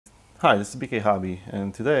Hi, this is BK Hobby,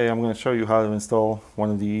 and today I'm going to show you how to install one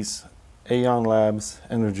of these Aeon Labs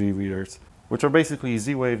energy readers, which are basically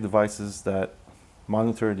Zwave devices that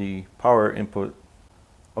monitor the power input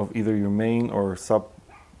of either your main or sub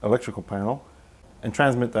electrical panel and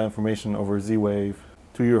transmit that information over Zwave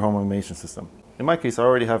to your home automation system. In my case, I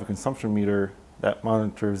already have a consumption meter that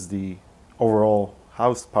monitors the overall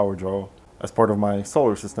house power draw as part of my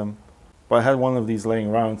solar system, but I had one of these laying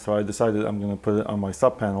around, so I decided I'm going to put it on my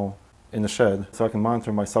sub panel in the shed so I can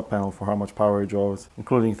monitor my sub panel for how much power it draws,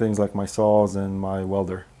 including things like my saws and my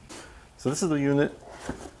welder. So this is the unit.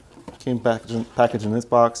 Came packaged in this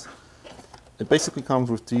box. It basically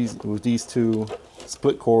comes with these two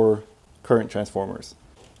split core current transformers.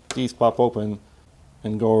 These pop open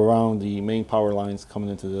and go around the main power lines coming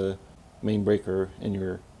into the main breaker in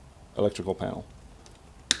your electrical panel.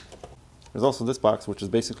 There's also this box, which is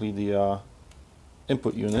basically the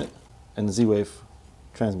input unit and the Zwave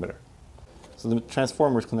transmitter. So the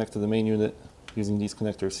transformers connect to the main unit using these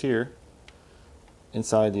connectors here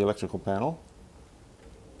inside the electrical panel.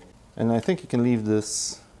 And I think you can leave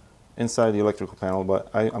this inside the electrical panel,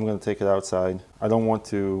 but I'm going to take it outside. I don't want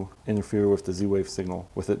to interfere with the Zwave signal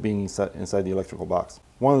with it being inside the electrical box.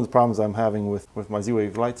 One of the problems I'm having with my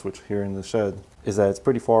Zwave light switch here in the shed is that it's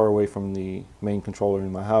pretty far away from the main controller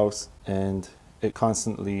in my house, and it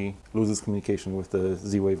constantly loses communication with the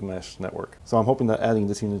Zwave mesh network. So I'm hoping that adding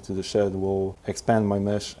this unit to the shed will expand my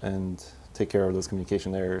mesh and take care of those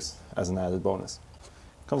communication errors as an added bonus.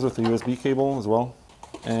 Comes with a USB cable as well,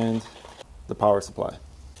 and the power supply,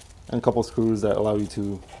 and a couple screws that allow you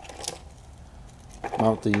to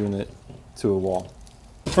mount the unit to a wall.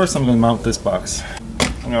 First, I'm going to mount this box.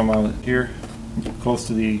 I'm going to mount it here, close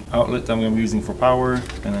to the outlet that I'm going to be using for power,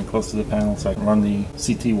 and then close to the panel so I can run the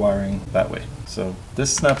CT wiring that way. So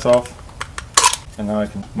this snaps off, and now I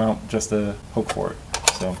can mount just a hook for it.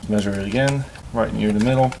 So measure it again, right near the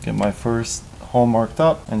middle, get my first hole marked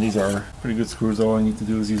up, and these are pretty good screws. All I need to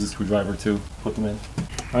do is use a screwdriver to put them in.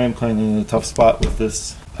 I am kind of in a tough spot with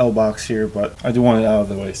this L box here, but I do want it out of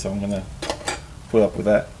the way, so I'm going to put up with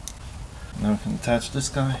that. Now I can attach this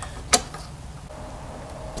guy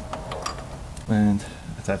and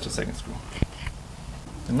attach the second screw.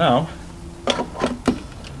 And now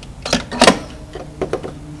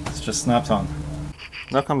this just snaps on.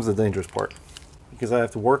 Now comes the dangerous part, because I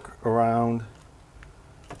have to work around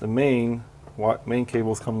the main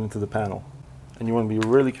cables coming into the panel, and you want to be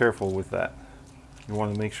really careful with that. You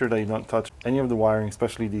want to make sure that you don't touch any of the wiring,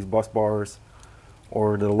 especially these bus bars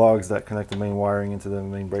or the lugs that connect the main wiring into the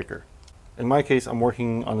main breaker. In my case, I'm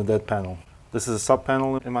working on a dead panel. This is a sub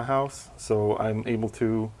panel in my house, so I'm able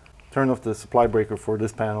to turn off the supply breaker for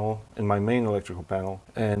this panel in my main electrical panel,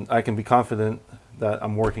 and I can be confident that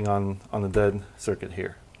I'm working on a dead circuit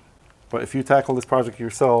here. But if you tackle this project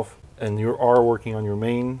yourself and you are working on your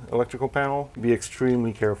main electrical panel, be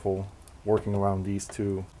extremely careful working around these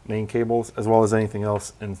two main cables as well as anything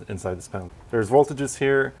else inside this panel. There's voltages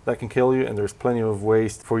here that can kill you, and there's plenty of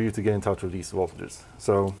ways for you to get in touch with these voltages.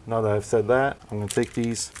 So now that I've said that, I'm going to take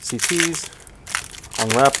these CTs,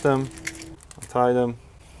 unwrap them, untie them,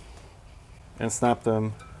 and snap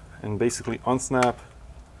them, and basically unsnap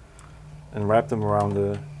and wrap them around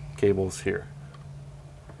the cables here.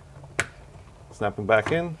 Snap them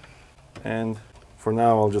back in, and for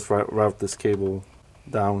now I'll just route this cable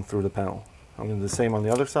down through the panel. I'm going to do the same on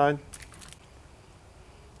the other side.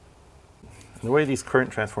 And the way these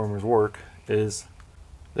current transformers work is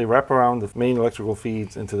they wrap around the main electrical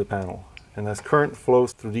feeds into the panel, and as current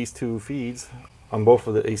flows through these two feeds on both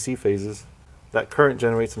of the AC phases, that current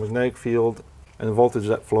generates a magnetic field and a voltage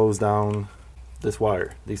that flows down this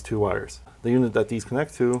wire, these two wires. The unit that these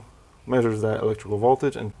connect to measures that electrical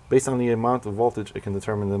voltage, and based on the amount of voltage, it can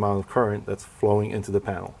determine the amount of current that's flowing into the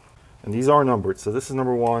panel. And these are numbered, so this is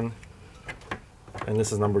number 1 and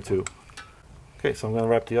this is number 2. Okay, so I'm going to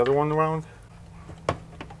wrap the other one around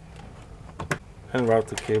and route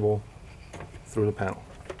the cable through the panel.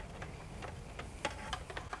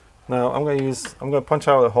 Now I'm going to punch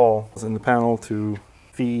out a hole in the panel to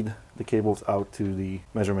feed the cables out to the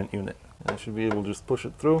measurement unit. And I should be able to just push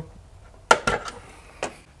it through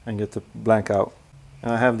and get to blank out.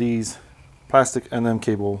 And I have these plastic NM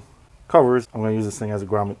cable covers. I'm going to use this thing as a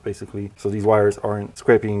grommet basically, so these wires aren't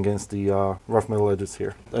scraping against the rough metal edges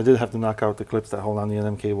here. I did have to knock out the clips that hold on the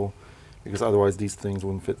NM cable, because otherwise these things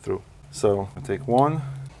wouldn't fit through. So I'm going to take one,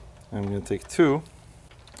 and I'm going to take two,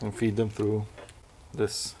 and feed them through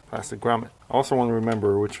this plastic grommet. I also want to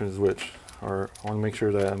remember which is which, or I want to make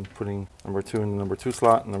sure that I'm putting number 2 in the number 2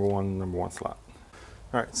 slot and number 1 in the number 1 slot.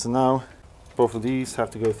 Alright, so now both of these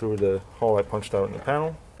have to go through the hole I punched out in the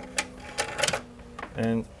panel,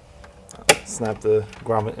 and snap the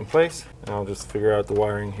grommet in place, and I'll just figure out the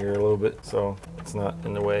wiring here a little bit so it's not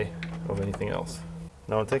in the way of anything else.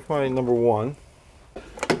 Now I'll take my number 1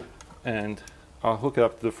 and I'll hook it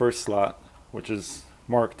up to the first slot, which is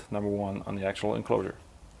marked number 1 on the actual enclosure.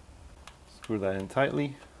 Screw that in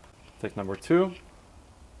tightly. Take number 2,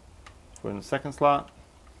 put in the second slot,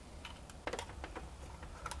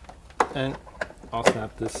 and I'll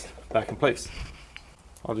snap this back in place.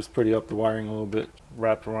 I'll just pretty up the wiring a little bit,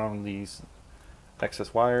 wrap around these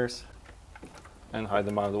excess wires, and hide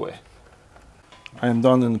them out of the way. I am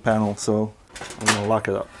done in the panel, so I'm going to lock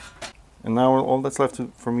it up. And now all that's left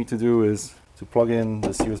for me to do is to plug in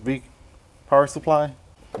this USB power supply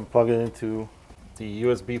and plug it into the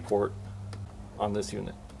USB port on this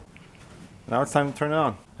unit. Now it's time to turn it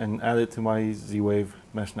on and add it to my Zwave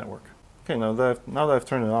mesh network. Okay, now that I've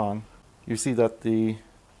turned it on, you see that the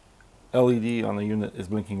LED on the unit is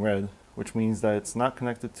blinking red, which means that it's not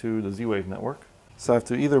connected to the Zwave network. So I have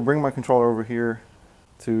to either bring my controller over here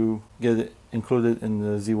to get it included in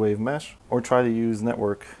the Zwave mesh, or try to use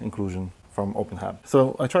network inclusion from openHAB.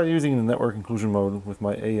 So I tried using the network inclusion mode with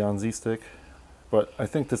my Aeon Z stick, but I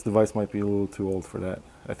think this device might be a little too old for that.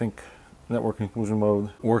 I think network inclusion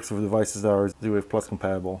mode works with devices that are Zwave Plus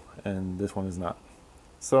compatible, and this one is not.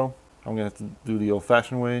 So I'm going to have to do the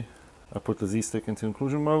old-fashioned way. I put the Z stick into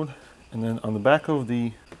inclusion mode, and then on the back of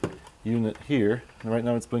the unit here, and right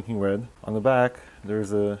now it's blinking red, on the back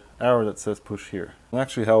there's an arrow that says push here. It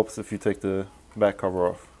actually helps if you take the back cover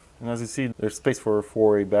off. And as you see, there's space for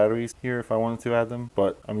 4A batteries here if I wanted to add them,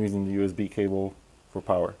 but I'm using the USB cable for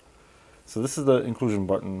power. So this is the inclusion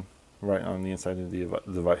button right on the inside of the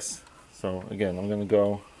device. So again, I'm going to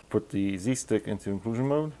go put the Z stick into inclusion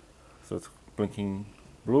mode, so it's blinking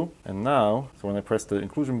blue. And now, so when I press the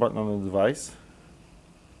inclusion button on the device,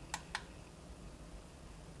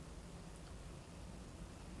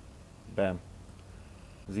 bam,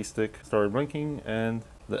 Z stick started blinking and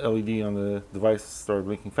the LED on the device started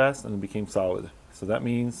blinking fast and it became solid. So that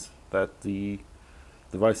means that the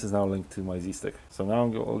device is now linked to my Z stick. So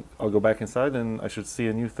now I'll go back inside and I should see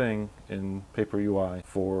a new thing in Paper UI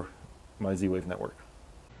for my Zwave network.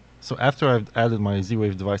 So after I've added my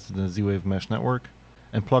Zwave device to the Zwave mesh network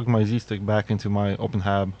and plugged my Z stick back into my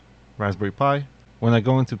openHAB Raspberry Pi, when I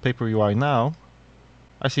go into Paper UI now,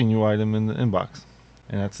 I see a new item in the inbox.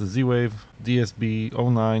 And that's the Zwave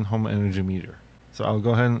DSB09 home energy meter. So I'll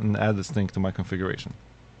go ahead and add this thing to my configuration.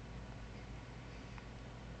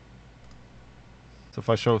 So if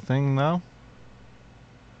I show thing now,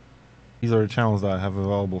 these are the channels that I have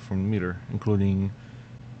available from the meter, including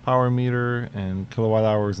power meter and kilowatt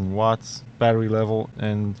hours and watts, battery level,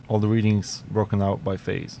 and all the readings broken out by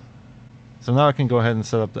phase. So now I can go ahead and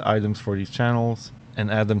set up the items for these channels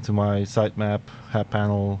and add them to my sitemap, HAB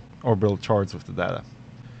panel, or build charts with the data.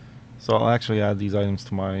 So I'll actually add these items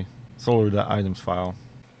to my solar.items file.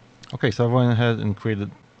 Okay, so I went ahead and created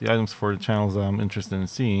the items for the channels that I'm interested in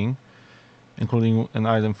seeing, including an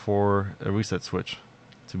item for a reset switch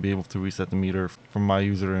to be able to reset the meter from my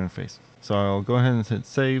user interface. So I'll go ahead and hit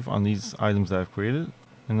save on these items that I've created.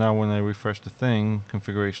 And now when I refresh the thing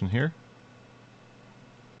configuration here,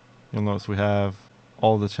 you'll notice we have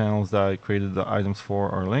all the channels that I created the items for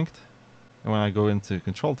are linked. And when I go into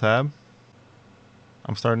Control tab,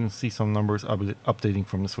 I'm starting to see some numbers updating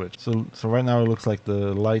from the switch. So right now it looks like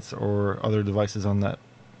the lights or other devices on that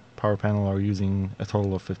power panel are using a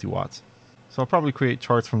total of 50 watts. So I'll probably create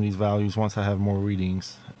charts from these values once I have more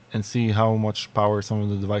readings and see how much power some of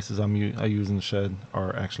the devices I use in the shed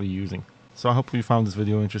are actually using. So I hope you found this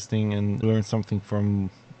video interesting and learned something from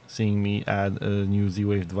seeing me add a new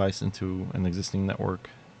Zwave device into an existing network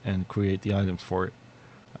and create the items for it.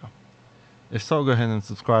 If so, go ahead and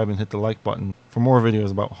subscribe and hit the like button for more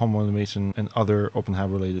videos about home automation and other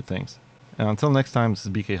openHAB related things. And until next time, this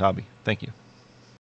is BK Hobby. Thank you.